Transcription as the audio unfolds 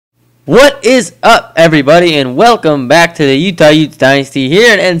What is up, everybody, and welcome back to the Utah Utes Dynasty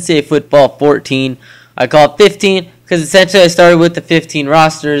here in NCAA Football 14. I call it 15 because essentially I started with the 15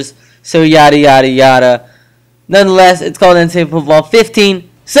 rosters, so yada yada yada. Nonetheless, it's called NCAA Football 15.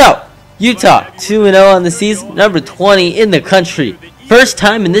 So, Utah 2-0 on the season, number 20 in the country. First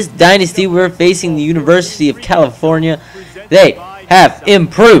time in this dynasty we're facing the University of California. They have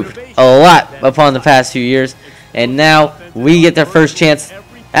improved a lot upon the past few years, and now we get their first chance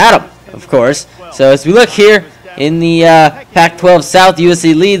at them, of course. So as we look here in the Pac-12 South,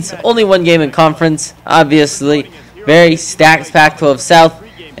 USC leads only one game in conference, obviously. Very stacked Pac-12 South.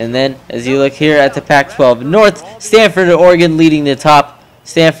 And then as you look here at the Pac-12 North, Stanford and Oregon leading the top.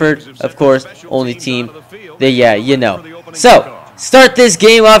 Stanford, of course, only team that, yeah, you know. So start this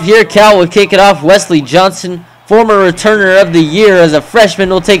game off here. Cal will kick it off. Wesley Johnson, former returner of the year as a freshman,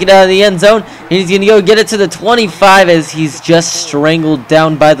 will take it out of the end zone. He's going to go get it to the 25 as he's just strangled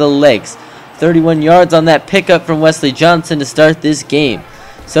down by the legs. 31 yards on that pickup from Wesley Johnson to start this game.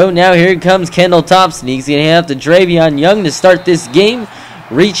 So now here comes Kendall Thompson. He's going to hand up to Dravion Young to start this game.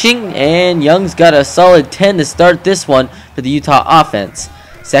 Reaching, and Young's got a solid 10 to start this one for the Utah offense.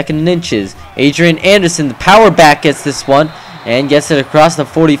 Second and inches. Adrian Anderson, the power back, gets this one and gets it across the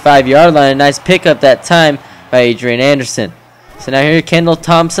 45-yard line. A nice pickup that time by Adrian Anderson. So now here Kendall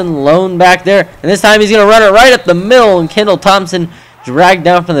Thompson lone back there, and this time he's going to run it right up the middle, and Kendall Thompson dragged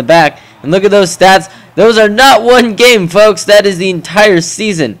down from the back. And look at those stats. Those are not one game, folks. That is the entire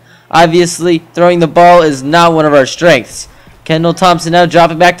season. Obviously, throwing the ball is not one of our strengths. Kendall Thompson now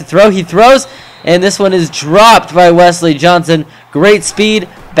dropping back to throw. He throws, and this one is dropped by Wesley Johnson. Great speed,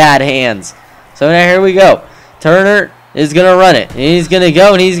 bad hands. So now here we go. Turner is going to run it. He's going to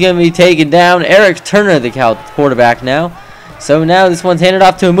go, and he's going to be taken down. Eric Turner, the Cal quarterback now. So now this one's handed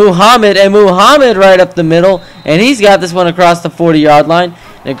off to Muhammad, and Muhammad right up the middle, and he's got this one across the 40-yard line.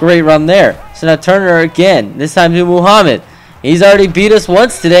 And a great run there. So now Turner again, this time to Muhammad. He's already beat us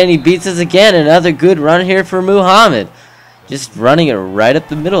once today, and he beats us again. Another good run here for Muhammad. Just running it right up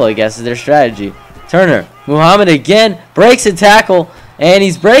the middle, I guess, is their strategy. Turner, Muhammad again, breaks a tackle, and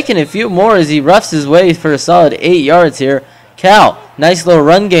he's breaking a few more as he roughs his way for a solid 8 yards here. Cal, nice little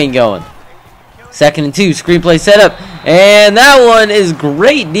run gain going. Second and 2, screenplay setup, and that one is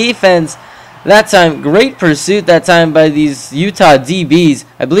great defense. That time, great pursuit that time by these Utah DBs.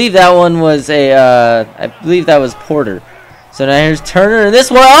 I believe that one was I believe that was Porter. So now here's Turner, and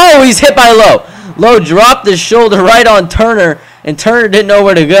this one, oh, he's hit by Lowe. Lowe dropped his shoulder right on Turner, and Turner didn't know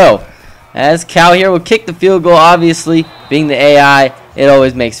where to go. As Cal here will kick the field goal, obviously, being the AI, it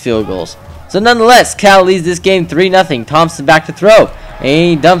always makes field goals. So nonetheless, Cal leads this game 3-0. Thompson back to throw, and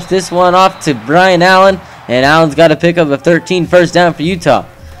he dumps this one off to Brian Allen, and Allen's got to pick up a 13 first down for Utah.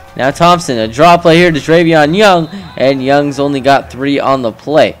 Now Thompson, a draw play here to Dravion Young, and Young's only got 3 on the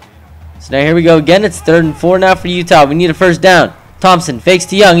play. So now here we go again. It's 3rd and 4 now for Utah. We need a first down. Thompson fakes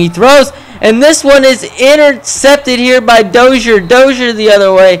to Young. He throws, and this one is intercepted here by Dozier. Dozier the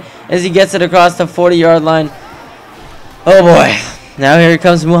other way as he gets it across the 40-yard line. Oh boy. Now here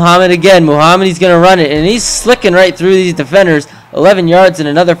comes Muhammad again. Muhammad, he's going to run it, and he's slicking right through these defenders. 11 yards and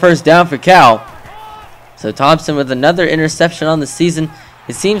another first down for Cal. So Thompson with another interception on the season.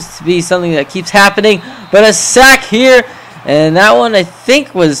 It seems to be something that keeps happening, but a sack here, and that one I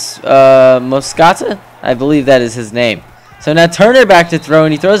think was Moscata. I believe that is his name. So now Turner back to throw,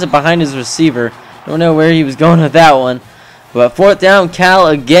 and he throws it behind his receiver. Don't know where he was going with that one. But 4th down, Cal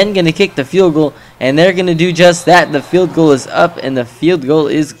again going to kick the field goal, and they're going to do just that. The field goal is up, and the field goal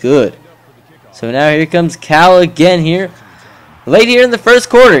is good. So now here comes Cal again here. Late here in the first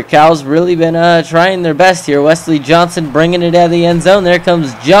quarter, Cal's really been trying their best here. Wesley Johnson bringing it out of the end zone. There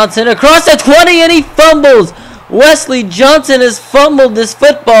comes Johnson across the 20, and he fumbles. Wesley Johnson has fumbled this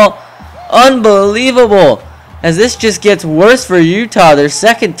football. Unbelievable. As this just gets worse for Utah. Their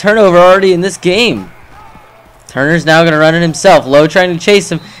second turnover already in this game. Turner's now going to run it himself. Lowe trying to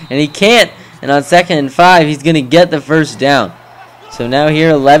chase him, and he can't. And on 2nd and 5, he's going to get the first down. So now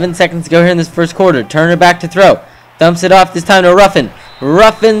here, 11 seconds to go here in this first quarter. Turner back to throw. Dumps it off this time to Ruffin.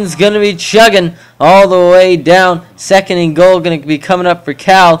 Ruffin's going to be chugging all the way down. 2nd and goal going to be coming up for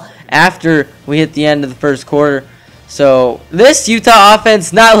Cal after we hit the end of the first quarter. So this Utah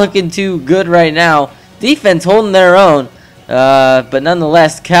offense not looking too good right now. Defense holding their own. But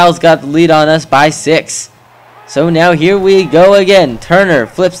nonetheless, Cal's got the lead on us by 6. So now here we go again. Turner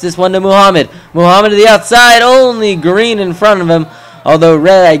flips this one to Muhammad. Muhammad to the outside. Only green in front of him. Although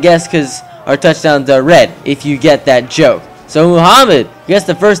red, I guess, because our touchdowns are red, if you get that joke. So Muhammad gets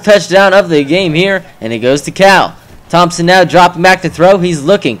the first touchdown of the game here, and it goes to Cal. Thompson now dropping back to throw. He's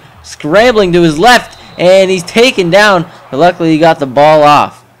looking, scrambling to his left, and he's taken down, but luckily he got the ball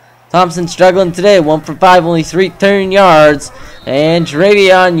off. Thompson struggling today. 1 for 5, only 3 turn yards. And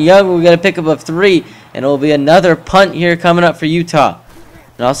Travion Young will get a pickup of 3. And it will be another punt here coming up for Utah.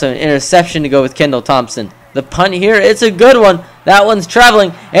 And also an interception to go with Kendall Thompson. The punt here, it's a good one. That one's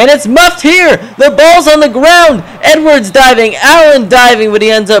traveling, and it's muffed here. The ball's on the ground. Edwards diving, Allen diving, but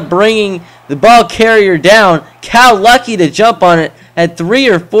he ends up bringing the ball carrier down. Cal lucky to jump on it. Had 3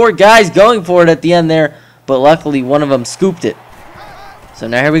 or 4 guys going for it at the end there, but luckily one of them scooped it. So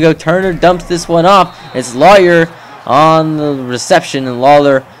now here we go. Turner dumps this one off. It's Lawyer on the reception, and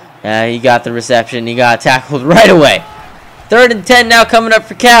Lawler, he got the reception. He got tackled right away. 3rd and 10 now coming up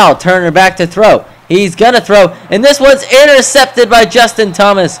for Cal. Turner back to throw. He's going to throw, and this one's intercepted by Justin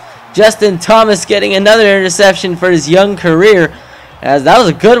Thomas. Justin Thomas getting another interception for his young career, as that was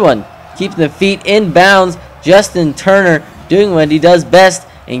a good one. Keeping the feet in bounds. Justin Turner doing what he does best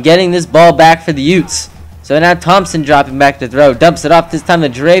and getting this ball back for the Utes. So now Thompson dropping back to throw. Dumps it off this time to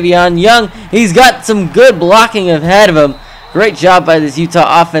Travion Young. He's got some good blocking ahead of him. Great job by this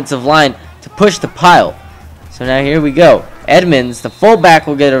Utah offensive line to push the pile. So now here we go. Edmonds, the fullback,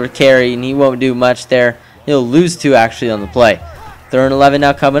 will get a carry, and he won't do much there. He'll lose 2 actually on the play. 3rd and 11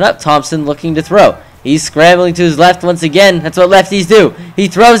 now coming up. Thompson looking to throw. He's scrambling to his left once again. That's what lefties do. He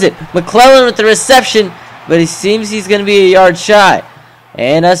throws it. McClellan with the reception, but it seems he's going to be a yard shy.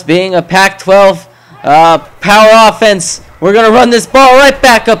 And us being a Pac-12 power offense, we're going to run this ball right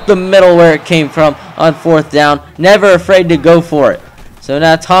back up the middle where it came from on 4th down. Never afraid to go for it. So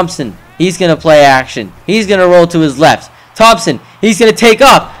now Thompson, he's going to play action. He's going to roll to his left. Thompson, he's going to take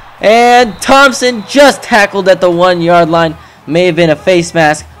off. And Thompson just tackled at the 1-yard line. May have been a face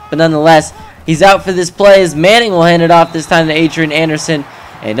mask, but nonetheless, he's out for this play as Manning will hand it off this time to Adrian Anderson.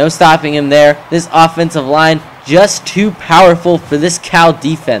 And no stopping him there. This offensive line just too powerful for this Cal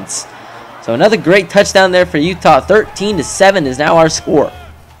defense. So another great touchdown there for Utah. 13-7 is now our score.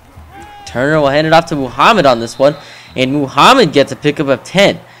 Turner will hand it off to Muhammad on this one. And Muhammad gets a pickup of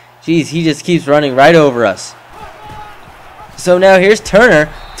 10. Jeez, he just keeps running right over us. So now here's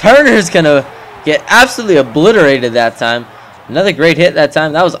Turner. Turner's going to get absolutely obliterated that time. Another great hit that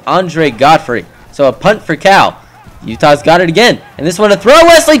time. That was Andre Godfrey. So a punt for Cal. Utah's got it again. And this one to throw.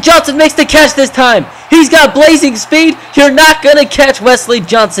 Wesley Johnson makes the catch this time. He's got blazing speed. You're not going to catch Wesley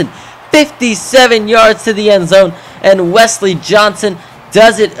Johnson. 57 yards to the end zone. And Wesley Johnson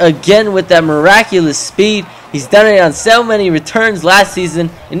does it again with that miraculous speed. He's done it on so many returns last season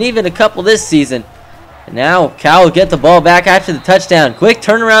and even a couple this season. And now Cal will get the ball back after the touchdown. Quick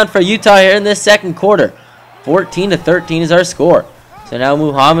turnaround for Utah here in this second quarter. 14-13 is our score. So now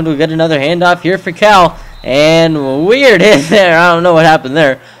Muhammad will get another handoff here for Cal. And weird hit there. I don't know what happened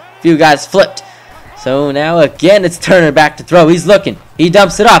there. A few guys flipped. So now again it's Turner back to throw. He's looking. He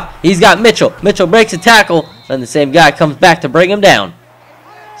dumps it off. He's got Mitchell. Mitchell breaks a tackle. Then the same guy comes back to bring him down.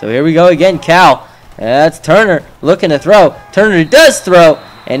 So here we go again. Cal. That's Turner looking to throw. Turner does throw.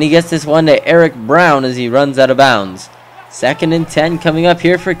 And he gets this one to Eric Brown as he runs out of bounds. 2nd and 10 coming up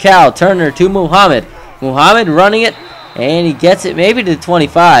here for Cal. Turner to Muhammad. Muhammad running it. And he gets it maybe to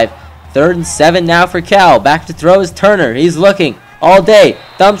 25. 3rd and 7 now for Cal. Back to throw is Turner. He's looking all day.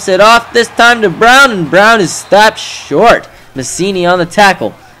 Dumps it off this time to Brown. And Brown is stopped short. Massini on the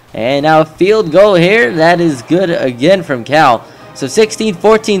tackle. And now a field goal here. That is good again from Cal. So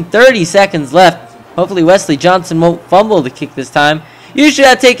 16-14, 30 seconds left. Hopefully Wesley Johnson won't fumble the kick this time. Usually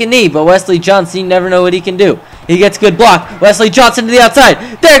I'd take a knee, but Wesley Johnson, you never know what he can do. He gets good block. Wesley Johnson to the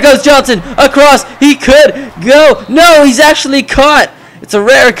outside. There goes Johnson across. He could go. No, he's actually caught. It's a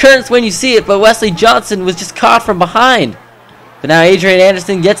rare occurrence when you see it, but Wesley Johnson was just caught from behind. But now Adrian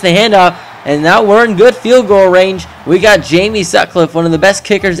Anderson gets the handoff, and now we're in good field goal range. We got Jamie Sutcliffe, one of the best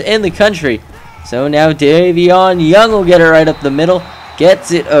kickers in the country. So now Davion Young will get it right up the middle.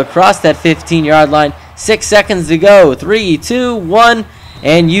 Gets it across that 15-yard line. 6 seconds to go. 3, 2, 1.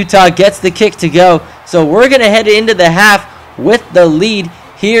 And Utah gets the kick to go. So we're going to head into the half with the lead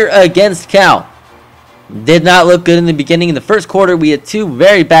here against Cal. Did not look good in the beginning. In the first quarter, we had 2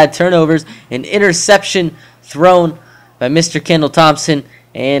 very bad turnovers. An interception thrown by Mr. Kendall Thompson.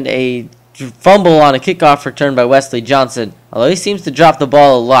 And a fumble on a kickoff return by Wesley Johnson. Although he seems to drop the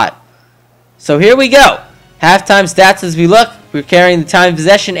ball a lot. So here we go. Halftime stats as we look. We're carrying the time of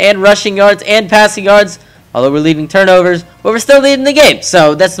possession and rushing yards and passing yards. Although we're leading turnovers, but we're still leading the game.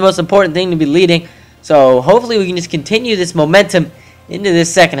 So that's the most important thing to be leading. So hopefully we can just continue this momentum into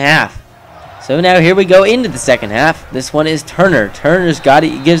this second half. So now here we go into the second half. This one is Turner. Turner's got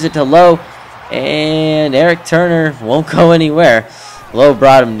it. He gives it to Lowe. And Eric Turner won't go anywhere. Lowe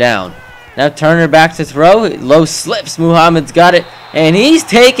brought him down. Now Turner back to throw. Lowe slips. Muhammad's got it. And he's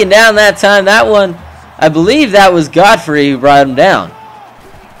taken down that time. That one, I believe that was Godfrey who brought him down.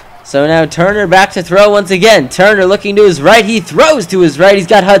 So now Turner back to throw once again. Turner looking to his right. He throws to his right. He's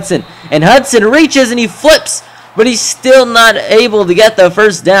got Hudson. And Hudson reaches and he flips. But he's still not able to get the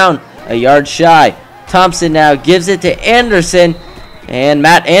first down. A yard shy. Thompson now gives it to Anderson. And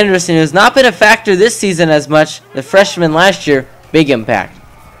Matt Anderson, who's not been a factor this season as much. The freshman last year, big impact.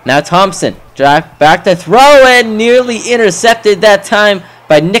 Now Thompson back to throw and nearly intercepted that time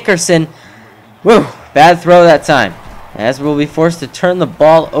by Nickerson. Woo, bad throw that time. As we'll be forced to turn the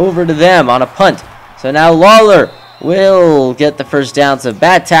ball over to them on a punt. So now Lawler will get the first down. So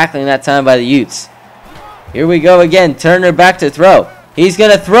bad tackling that time by the Utes. Here we go again. Turner back to throw. He's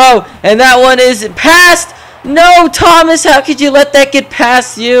going to throw, and that one is passed. No, Thomas, how could you let that get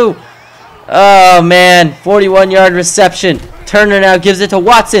past you? Oh, man. 41-yard reception. Turner now gives it to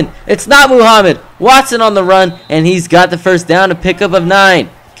Watson. It's not Muhammad. Watson on the run, and he's got the first down, a pickup of 9.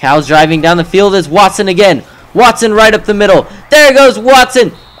 Cal's driving down the field as Watson again. Watson right up the middle. There goes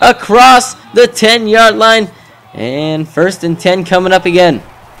Watson across the 10-yard line. And 1st and 10 coming up again.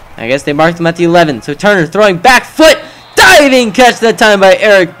 I guess they marked him at the 11. So Turner throwing back foot. Diving catch that time by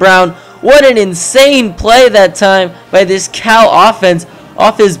Eric Brown. What an insane play that time by this Cal offense.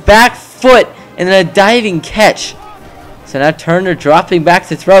 Off his back foot and then a diving catch. So now Turner dropping back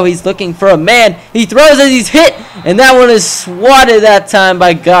to throw. He's looking for a man. He throws as he's hit. And that one is swatted that time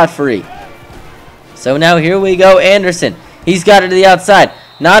by Godfrey. So now here we go, Anderson. He's got it to the outside.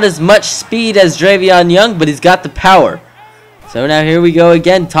 Not as much speed as Dravion Young, but he's got the power. So now here we go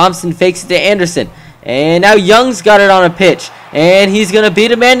again. Thompson fakes it to Anderson. And now Young's got it on a pitch. And he's going to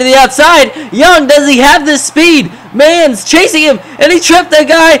beat a man to the outside. Young, does he have the speed? Man's chasing him. And he tripped the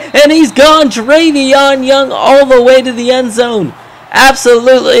guy. And he's gone. Dravion Young all the way to the end zone.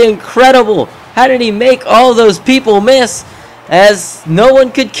 Absolutely incredible. How did he make all those people miss? As no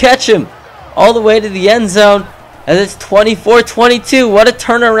one could catch him. All the way to the end zone. As it's 24-22. What a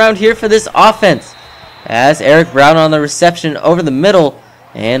turnaround here for this offense. As Eric Brown on the reception over the middle.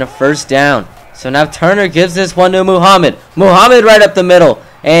 And a first down. So now Turner gives this one to Muhammad. Muhammad right up the middle.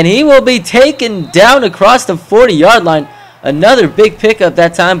 And he will be taken down across the 40-yard line. Another big pickup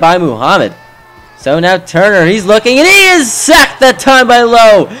that time by Muhammad. So now Turner, he's looking, and he is sacked that time by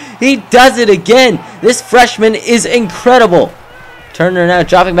Lowe. He does it again. This freshman is incredible. Turner now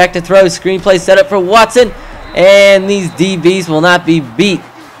dropping back to throw. Screenplay set up for Watson. And these DBs will not be beat,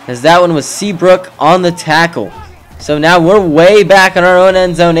 as that one was Seabrook on the tackle. So now we're way back in our own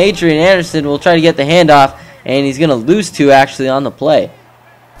end zone. Adrian Anderson will try to get the handoff, and he's going to lose 2 actually on the play.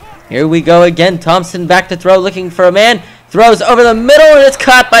 Here we go again. Thompson back to throw, looking for a man. Throws over the middle, and it's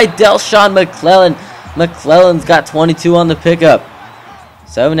caught by Delshawn McClellan. McClellan's got 22 on the pickup.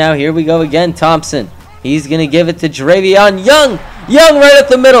 So now here we go again. Thompson. He's going to give it to Dravion Young. Young right up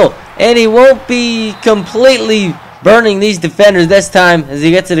the middle. And he won't be completely burning these defenders this time as he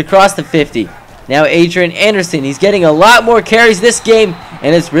gets it across the 50. Now Adrian Anderson, he's getting a lot more carries this game,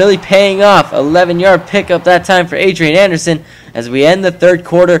 and it's really paying off. 11-yard pickup that time for Adrian Anderson as we end the third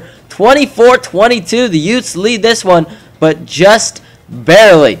quarter. 24-22, the Utes lead this one, but just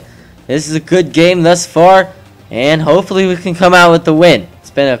barely. This is a good game thus far, and hopefully we can come out with the win.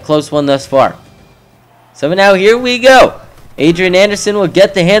 It's been a close one thus far. So now here we go. Adrian Anderson will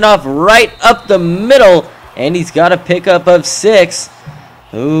get the handoff right up the middle, and he's got a pickup of 6.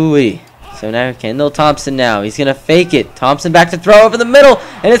 Ooh-wee. So now Kendall Thompson now. He's going to fake it. Thompson back to throw over the middle.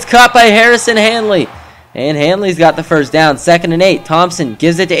 And it's caught by Harrison Hanley. And Hanley's got the first down. 2nd and 8. Thompson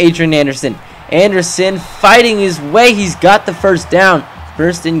gives it to Adrian Anderson. Anderson fighting his way. He's got the first down.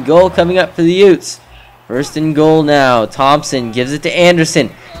 1st and goal coming up for the Utes. 1st and goal now. Thompson gives it to Anderson.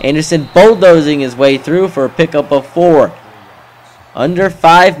 Anderson bulldozing his way through for a pickup of 4. Under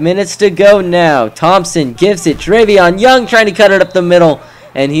 5 minutes to go now. Thompson gives it. Dravion Young trying to cut it up the middle.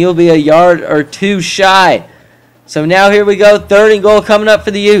 And he'll be a yard or 2 shy. So now here we go. 3rd and goal coming up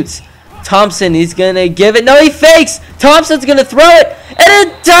for the Utes. Thompson, he's going to give it. No, he fakes. Thompson's going to throw it. And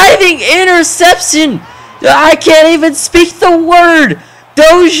a diving interception. I can't even speak the word.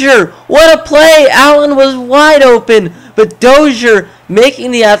 Dozier, what a play. Allen was wide open. But Dozier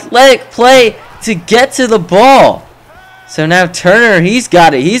making the athletic play to get to the ball. So now Turner, he's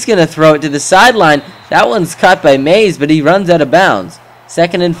got it. He's going to throw it to the sideline. That one's caught by Mays, but he runs out of bounds.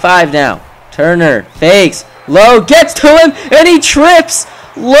 2nd and 5 now. Turner fakes. Lowe gets to him, and he trips.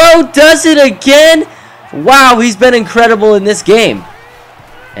 Lowe does it again. Wow, he's been incredible in this game.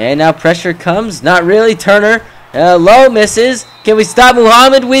 And now pressure comes. Not really. Turner. Lowe misses. Can we stop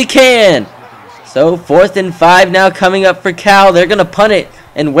Muhammad? We can. So 4th and 5 now coming up for Cal. They're going to punt it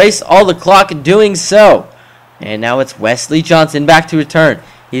and waste all the clock doing so. And now it's Wesley Johnson back to return.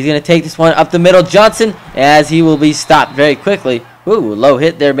 He's going to take this one up the middle. Johnson, as he will be stopped very quickly Ooh, low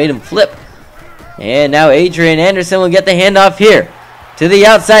hit there made him flip. And now Adrian Anderson will get the handoff here. To the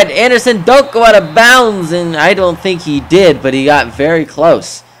outside, Anderson, don't go out of bounds. And I don't think he did, but he got very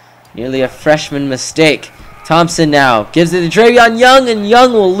close. Nearly a freshman mistake. Thompson now gives it to Travion Young, and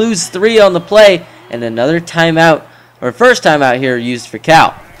Young will lose 3 on the play. And another timeout, or first timeout here used for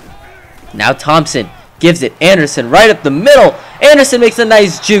Cal. Now Thompson gives it. Anderson right up the middle. Anderson makes a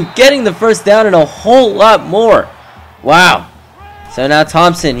nice juke, getting the first down and a whole lot more. Wow. So now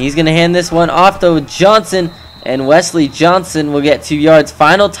Thompson, he's going to hand this one off to Johnson, and Wesley Johnson will get 2 yards.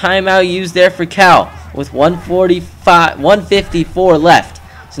 Final timeout used there for Cal with 154 left.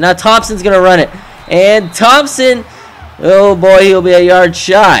 So now Thompson's going to run it. And Thompson, oh boy, he'll be a yard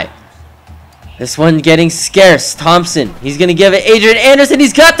shy. This one getting scarce. Thompson, he's going to give it Adrian Anderson.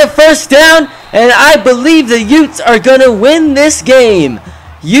 He's got the first down, and I believe the Utes are going to win this game.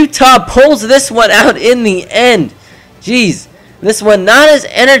 Utah pulls this one out in the end. Jeez, this one not as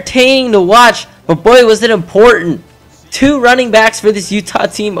entertaining to watch, but boy, was it important. 2 running backs for this Utah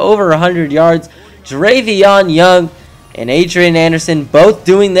team over 100 yards. Travion Young and Adrian Anderson both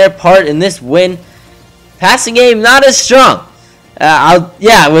doing their part in this win. Passing game not as strong.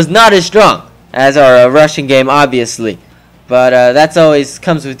 It was not as strong as our rushing game, obviously. But that's always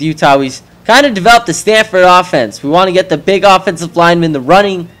comes with Utah. We kind of developed the Stanford offense. We want to get the big offensive lineman, the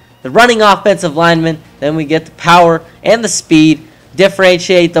running offensive lineman. Then we get the power and the speed.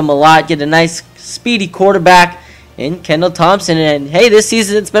 Differentiate them a lot. Get a nice speedy quarterback in Kendall Thompson. And hey, this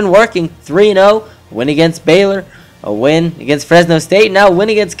season it's been working. 3-0. Win against Baylor. A win against Fresno State. Now a win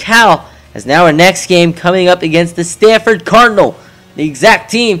against Cal. As now our next game coming up against the Stanford Cardinal. The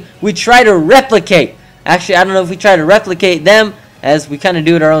exact team we try to replicate. Actually, I don't know if we try to replicate them, as we kind of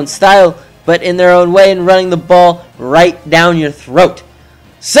do it our own style, but in their own way and running the ball right down your throat.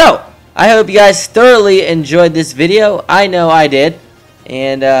 So, I hope you guys thoroughly enjoyed this video. I know I did.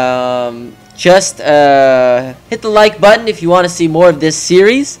 And just hit the like button if you want to see more of this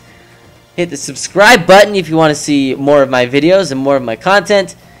series. Hit the subscribe button if you want to see more of my videos and more of my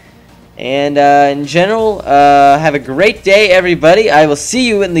content. And in general, have a great day, everybody. I will see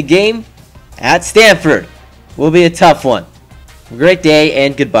you in the game at Stanford. Will be a tough one. Have a great day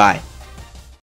and goodbye.